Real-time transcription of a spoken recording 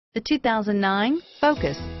The 2009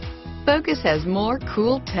 Focus. Focus has more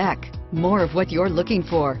cool tech, more of what you're looking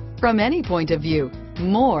for. From any point of view,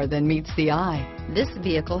 more than meets the eye. This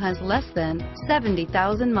vehicle has less than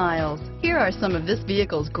 70,000 miles. Here are some of this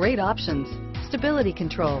vehicle's great options: stability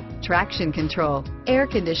control, traction control, air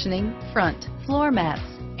conditioning, front, floor mats,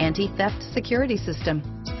 anti-theft security system,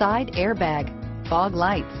 side airbag, fog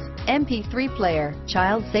lights, MP3 player,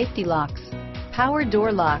 child safety locks, power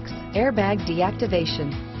door locks, airbag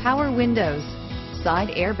deactivation, power windows, side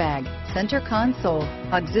airbag, center console,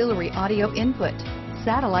 auxiliary audio input,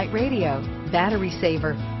 satellite radio, battery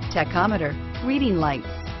saver, tachometer, reading lights,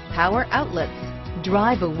 power outlets.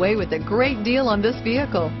 Drive away with a great deal on this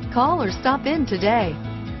vehicle. Call or stop in today.